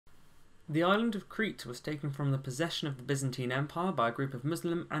The island of Crete was taken from the possession of the Byzantine Empire by a group of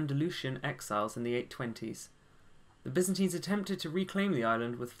Muslim Andalusian exiles in the 820s. The Byzantines attempted to reclaim the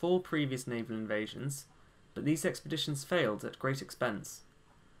island with 4 previous naval invasions, but these expeditions failed at great expense.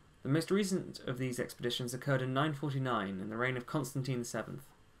 The most recent of these expeditions occurred in 949 in the reign of Constantine VII.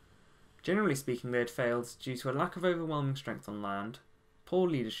 Generally speaking, they had failed due to a lack of overwhelming strength on land, poor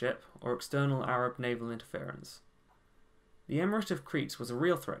leadership, or external Arab naval interference. The Emirate of Crete was a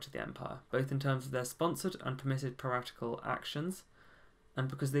real threat to the empire, both in terms of their sponsored and permitted piratical actions, and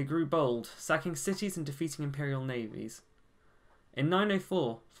because they grew bold, sacking cities and defeating imperial navies. In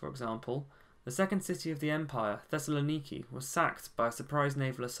 904, for example, the second city of the empire, Thessaloniki, was sacked by a surprise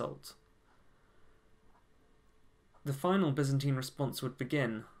naval assault. The final Byzantine response would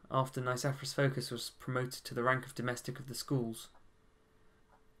begin after Nicephorus Phocas was promoted to the rank of domestic of the schools.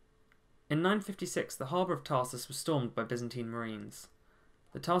 In 956, the harbour of Tarsus was stormed by Byzantine marines.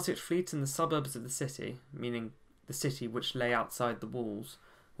 The Tarsiot fleet and the suburbs of the city, meaning the city which lay outside the walls,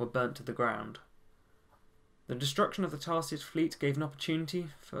 were burnt to the ground. The destruction of the Tarsiot fleet gave an opportunity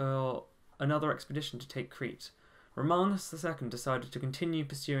for another expedition to take Crete. Romanos II decided to continue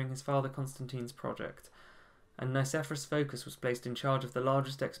pursuing his father Constantine's project, and Nicephorus Phocas was placed in charge of the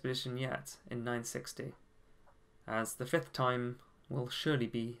largest expedition yet in 960, as the 5th time will surely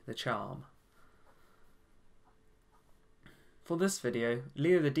be the charm. For this video,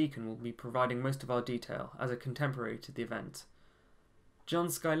 Leo the Deacon will be providing most of our detail as a contemporary to the event. John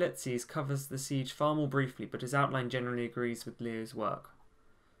Skylitzes covers the siege far more briefly, but his outline generally agrees with Leo's work.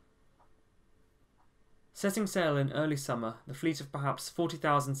 Setting sail in early summer, the fleet of perhaps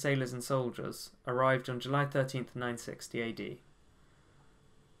 40,000 sailors and soldiers arrived on July 13, 960 AD.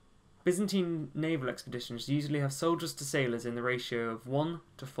 Byzantine naval expeditions usually have soldiers to sailors in the ratio of 1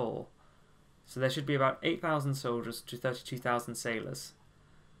 to 4, so there should be about 8,000 soldiers to 32,000 sailors.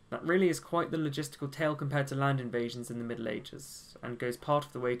 That really is quite the logistical tale compared to land invasions in the Middle Ages, and goes part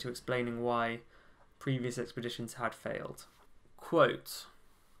of the way to explaining why previous expeditions had failed. Quote,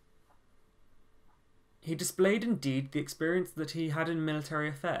 "He displayed indeed the experience that he had in military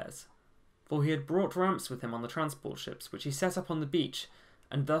affairs, for he had brought ramps with him on the transport ships, which he set up on the beach,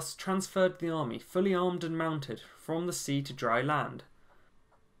 and thus transferred the army, fully armed and mounted, from the sea to dry land.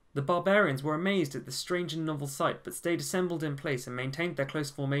 The barbarians were amazed at this strange and novel sight, but stayed assembled in place and maintained their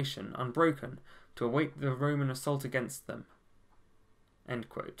close formation, unbroken, to await the Roman assault against them." End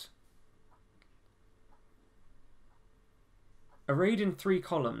quote. Arrayed in 3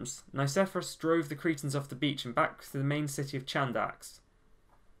 columns, Nicephorus drove the Cretans off the beach and back to the main city of Chandax.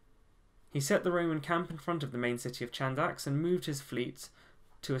 He set the Roman camp in front of the main city of Chandax and moved his fleet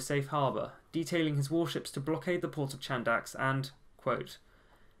to a safe harbour, detailing his warships to blockade the port of Chandax and, quote,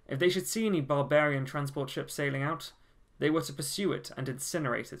 "If they should see any barbarian transport ship sailing out, they were to pursue it and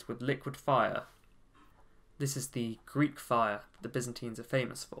incinerate it with liquid fire." This is the Greek fire that the Byzantines are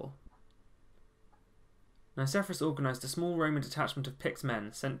famous for. Nicephorus organised a small Roman detachment of picked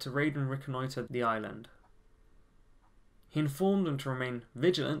men sent to raid and reconnoitre the island. He informed them to remain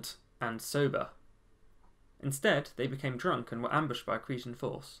vigilant and sober. Instead, they became drunk and were ambushed by a Cretan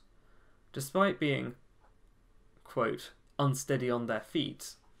force. Despite being, quote, "unsteady on their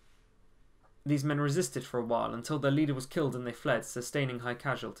feet," these men resisted for a while until their leader was killed and they fled, sustaining high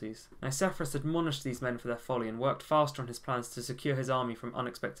casualties. Nicephorus admonished these men for their folly and worked faster on his plans to secure his army from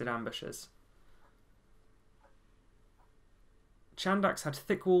unexpected ambushes. Chandax had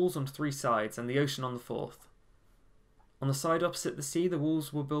thick walls on 3 sides and the ocean on the 4th. On the side opposite the sea, the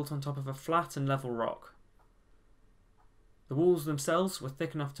walls were built on top of a flat and level rock. The walls themselves were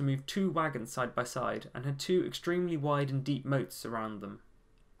thick enough to move 2 wagons side by side and had 2 extremely wide and deep moats around them.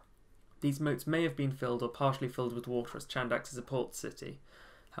 These moats may have been filled or partially filled with water, as Chandax is a port city.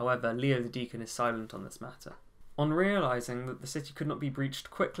 However, Leo the Deacon is silent on this matter. On realising that the city could not be breached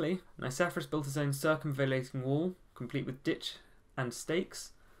quickly, Nicephorus built his own circumvallating wall, complete with ditch and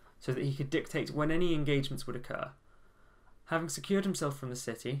stakes, so that he could dictate when any engagements would occur. Having secured himself from the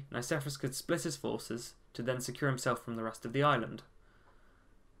city, Nicephorus could split his forces to then secure himself from the rest of the island.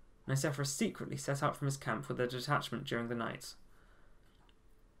 Nicephorus secretly set out from his camp with a detachment during the night.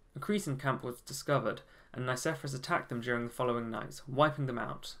 A Cretan camp was discovered, and Nicephorus attacked them during the following night, wiping them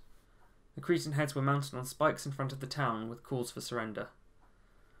out. The Cretan heads were mounted on spikes in front of the town with calls for surrender.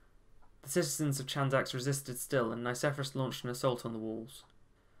 The citizens of Chandax resisted still, and Nicephorus launched an assault on the walls.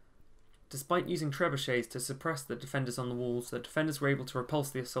 Despite using trebuchets to suppress the defenders on the walls, the defenders were able to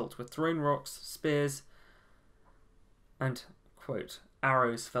repulse the assault with thrown rocks, spears, and, quote,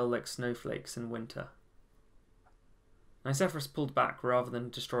 "arrows fell like snowflakes in winter." Nicephorus pulled back rather than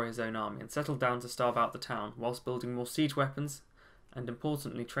destroy his own army and settled down to starve out the town, whilst building more siege weapons and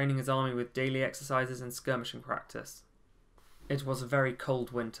importantly training his army with daily exercises and skirmishing practice. It was a very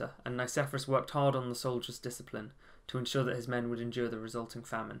cold winter, and Nicephorus worked hard on the soldiers' discipline to ensure that his men would endure the resulting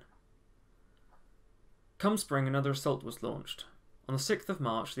famine. Come spring, another assault was launched. On the 6th of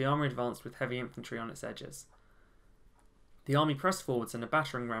March, the army advanced with heavy infantry on its edges. The army pressed forwards and a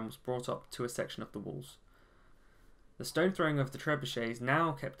battering ram was brought up to a section of the walls. The stone throwing of the trebuchets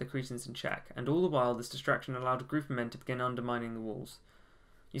now kept the Cretans in check, and all the while this distraction allowed a group of men to begin undermining the walls.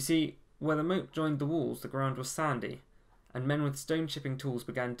 You see, where the moat joined the walls, the ground was sandy, and men with stone chipping tools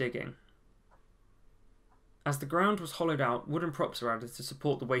began digging. As the ground was hollowed out, wooden props were added to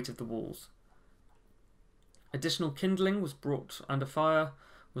support the weight of the walls. Additional kindling was brought and a fire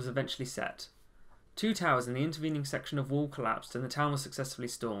was eventually set. 2 towers in the intervening section of wall collapsed and the town was successfully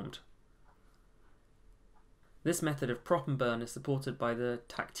stormed. This method of prop and burn is supported by the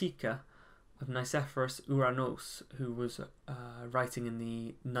Tactica of Nicephorus Uranos, who was writing in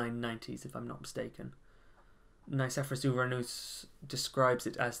the 990s, if I'm not mistaken. Nicephorus Uranos describes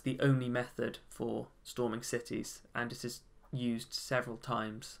it as the only method for storming cities, and it is used several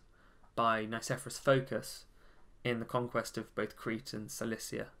times by Nicephorus Phocas in the conquest of both Crete and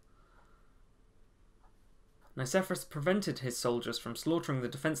Cilicia. Nicephorus prevented his soldiers from slaughtering the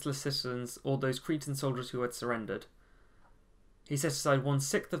defenceless citizens or those Cretan soldiers who had surrendered. He set aside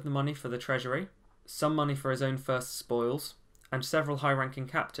 1/6 of the money for the treasury, some money for his own first spoils, and several high-ranking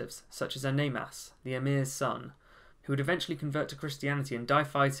captives, such as Anemas, the emir's son, who would eventually convert to Christianity and die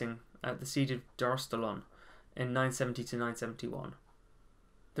fighting at the siege of Dorostalon in 970 to 971.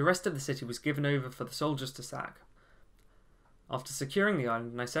 The rest of the city was given over for the soldiers to sack. After securing the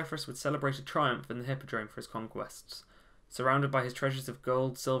island, Nicephorus would celebrate a triumph in the hippodrome for his conquests, surrounded by his treasures of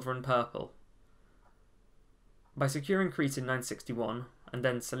gold, silver and purple. By securing Crete in 961, and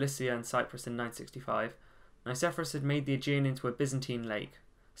then Cilicia and Cyprus in 965, Nicephorus had made the Aegean into a Byzantine lake,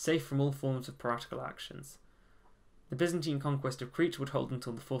 safe from all forms of piratical actions. The Byzantine conquest of Crete would hold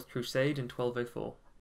until the Fourth Crusade in 1204.